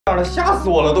样的，吓死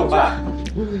我了都快！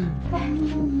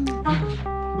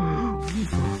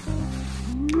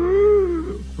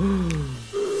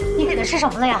你给他吃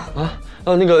什么了呀？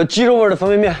那个鸡肉味的方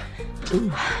便面。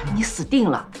你死定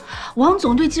了，王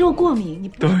总对鸡肉过敏，你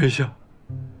等一下，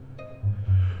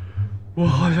我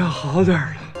好像好点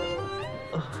了。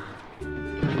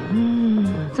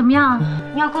怎么样？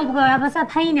药够不够？要不要再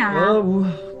喷一点啊？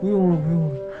不用了。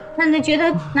那你觉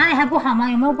得哪里还不好吗？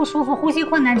有没有不舒服、呼吸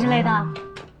困难之类的？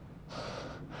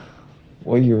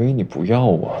我以为你不要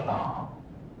我了，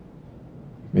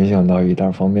没想到一袋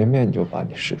方便面就把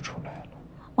你试出来了。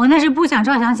我那是不想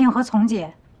赵祥庆和丛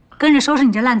姐跟着收拾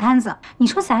你这烂摊子。你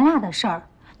说咱俩的事儿，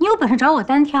你有本事找我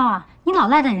单挑啊！你老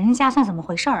赖在人家算怎么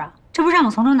回事啊？这不让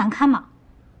我从中难堪吗？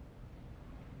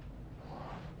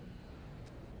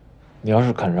你要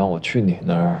是肯让我去你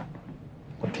那儿，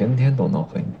我天天都能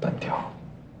和你单挑。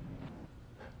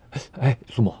哎，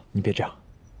苏沫，你别这样，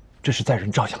这是在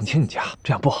人赵祥庆家，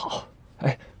这样不好。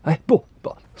哎，不，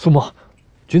苏沫，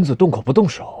君子动口不动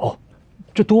手，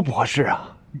这多不合适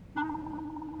啊！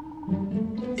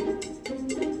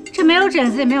这没有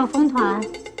疹子也没有风团，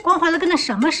光滑的跟那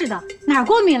什么似的，哪儿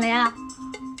过敏了呀？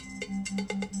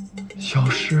消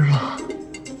失了，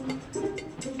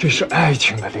这是爱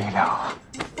情的力量啊！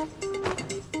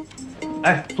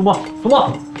哎，苏沫，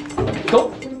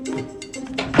走。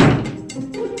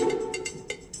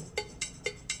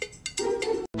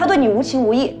他对你无情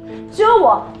无义，只有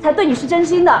我才对你是真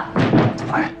心的。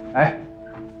哎，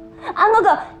安哥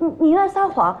哥，你在撒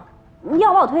谎，你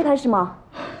要把我推开是吗？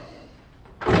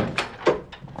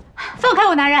放开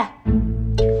我男人！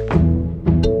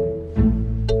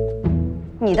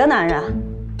你的男人？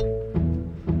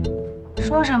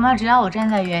说什么只要我站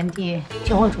在原地，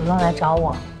就会主动来找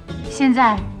我。现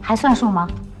在还算数吗？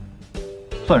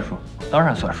算数，当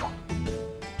然算数。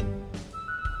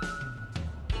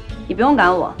你不用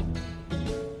赶我，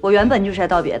我原本就是来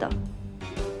道别的。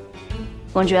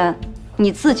王居安，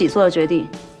你自己做的决定，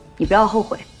你不要后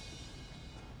悔。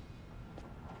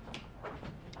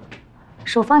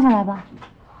手放下来吧。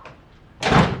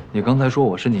你刚才说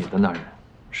我是你的男人，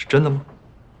是真的吗？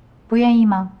不愿意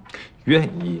吗？愿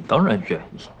意，当然愿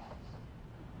意。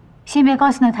先别高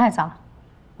兴得太早，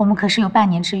我们可是有半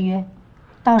年之约，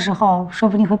到时候说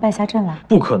不定会败下阵来。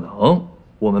不可能，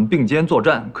我们并肩作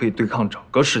战，可以对抗整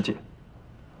个世界。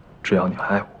只要你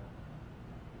爱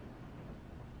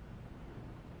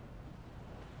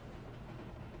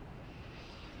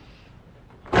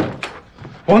我。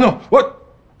王总，我。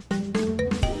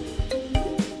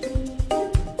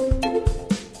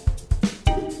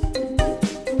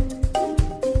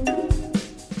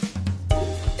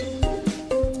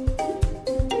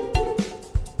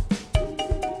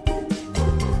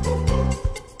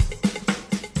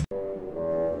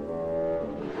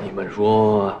你们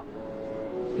说，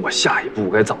我下一步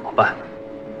该怎么办？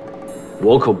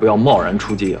我可不要贸然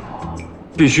出击啊，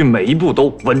必须每一步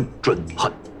都稳准狠，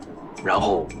然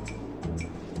后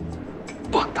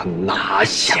把他拿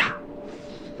下。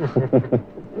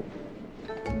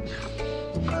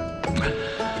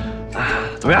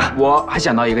怎么样？我还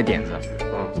想到一个点子，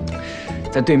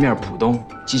在对面浦东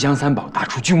吉祥三宝打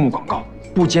出剧目广告，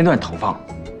不间断投放。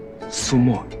苏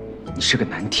沫，你是个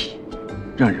难题，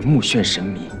让人目眩神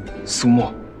迷。苏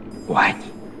沫，我爱你，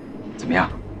怎么样？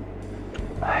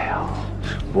哎呀，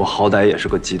我好歹也是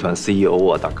个集团 CEO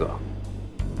啊，大哥。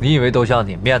你以为都像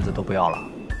你，面子都不要了？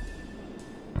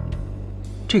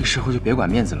这个时候就别管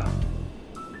面子了，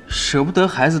舍不得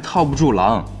孩子套不住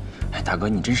狼。哎，大哥，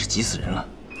你真是急死人了。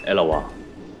哎，老王，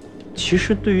其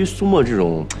实对于苏沫这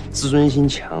种自尊心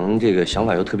强、这个想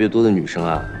法又特别多的女生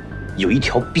啊，有一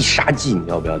条必杀技，你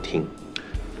要不要听？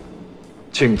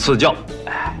请赐教。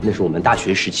哎，那是我们大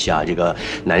学时期啊，这个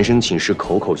男生寝室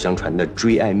口口相传的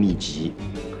追爱秘籍，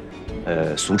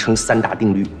俗称3大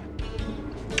定律。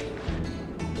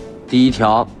第一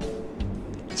条，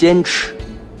坚持；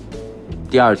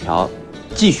第二条，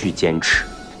继续坚持；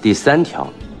第三条，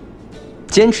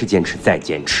坚持再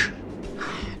坚持。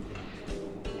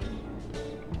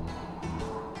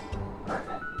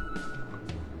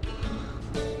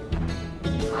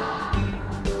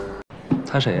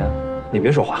他谁呀？你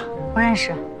别说话。不认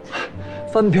识。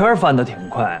翻篇翻得挺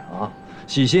快啊，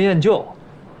喜新厌旧。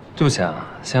对不起啊，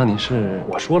先生，你是？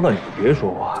我说了，你别说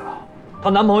话了。她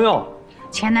男朋友，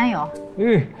前男友。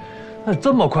那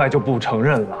这么快就不承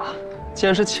认了？既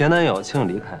然是前男友，请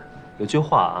你离开。有句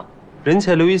话啊，人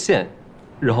前留一线，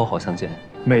日后好相见。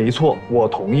没错，我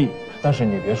同意。但是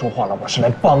你别说话了，我是来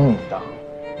帮你的。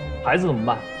孩子怎么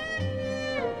办？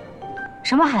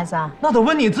什么孩子啊？那得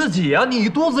问你自己啊！你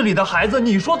肚子里的孩子，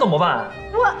你说怎么办？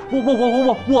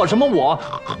我什么我？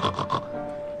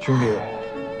兄弟，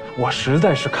我实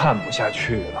在是看不下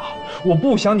去了，我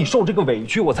不想你受这个委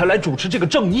屈，我才来主持这个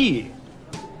正义。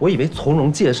我以为从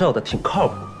容介绍的挺靠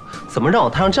谱，怎么让我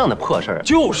摊上这样的破事儿？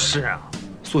就是啊，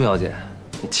苏小姐，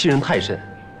你欺人太甚。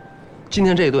今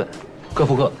天这一顿，各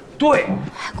付各的。对，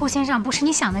顾先生不是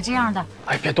你想的这样的。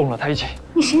哎，别动了，他一起。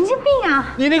你神经病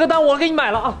啊！你那个单我给你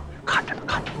买了啊，看着呢，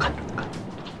看着。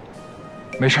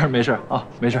没事没事啊，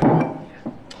没事。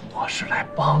我是来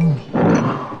帮你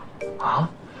的啊！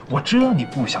我知道你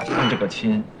不想攀这个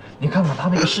亲，你看看他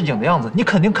那个市井的样子，你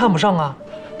肯定看不上啊。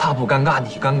他不尴尬，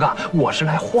你尴尬，我是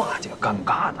来化解尴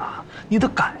尬的。你得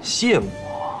感谢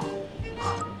我。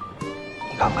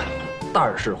你看看，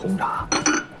袋式红茶，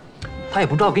他也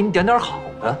不知道给你点点好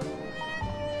的。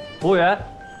服务员，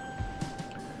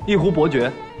一壶伯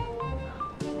爵，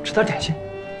吃点点心。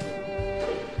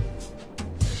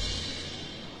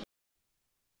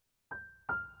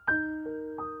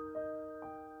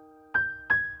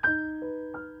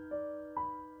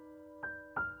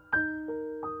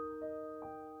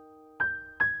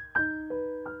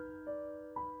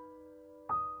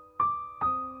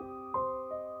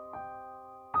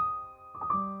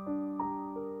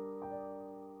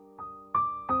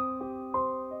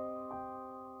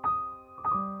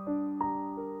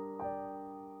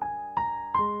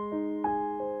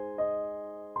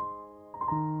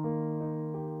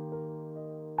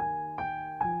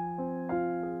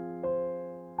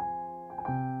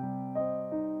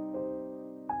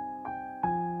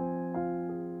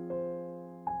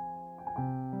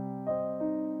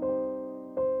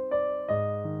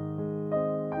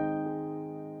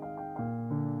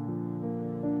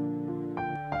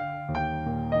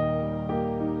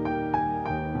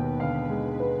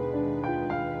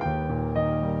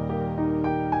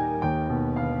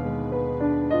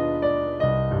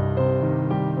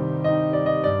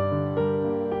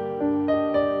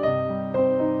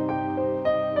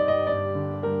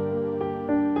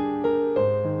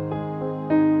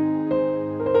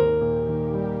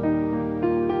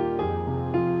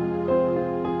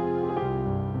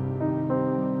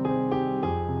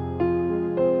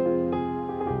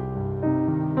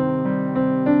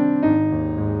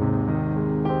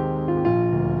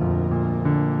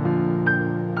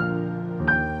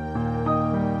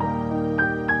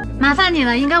麻烦你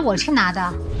了，应该我去拿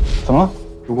的。怎么了？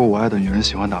如果我爱的女人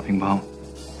喜欢打乒乓，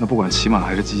那不管骑马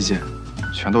还是击剑，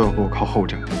全都要给我靠后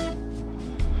枕。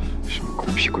什么狗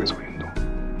屁贵族运动，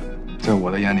在我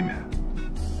的眼里面，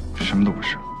什么都不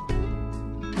是。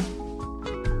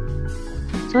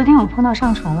昨天我碰到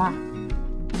尚纯了，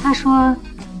他说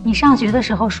你上学的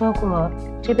时候说过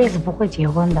这辈子不会结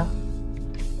婚的。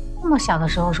那么小的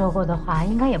时候说过的话，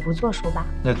应该也不作数吧？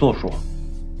那作数。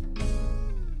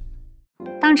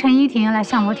当陈依婷来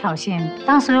向我挑衅，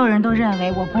当所有人都认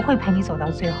为我不会陪你走到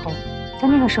最后，在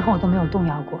那个时候我都没有动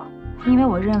摇过，因为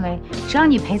我认为只要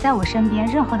你陪在我身边，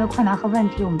任何的困难和问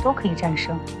题我们都可以战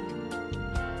胜。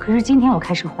可是今天我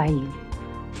开始怀疑，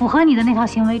符合你的那套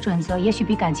行为准则也许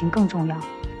比感情更重要。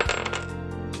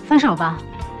分手吧，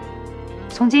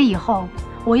从今以后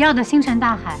我要的星辰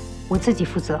大海我自己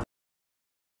负责。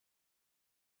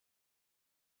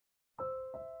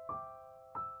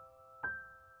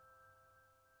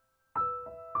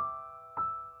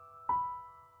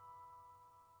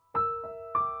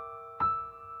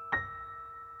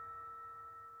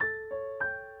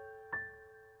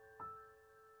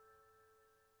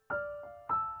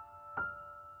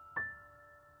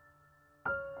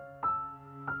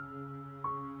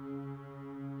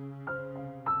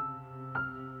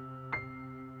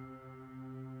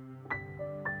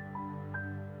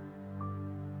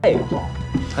哎，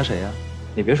他谁呀？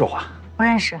你别说话。不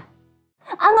认识。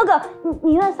安哥哥，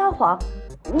你又在撒谎，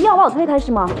你要把我推开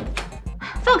是吗？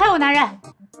放开我男人！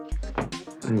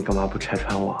你干嘛不拆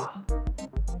穿我啊？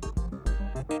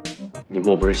你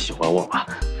莫不是喜欢我吧？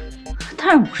当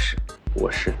然不是。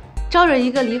我是。招惹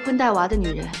一个离婚带娃的女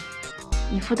人，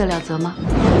你负得了责吗？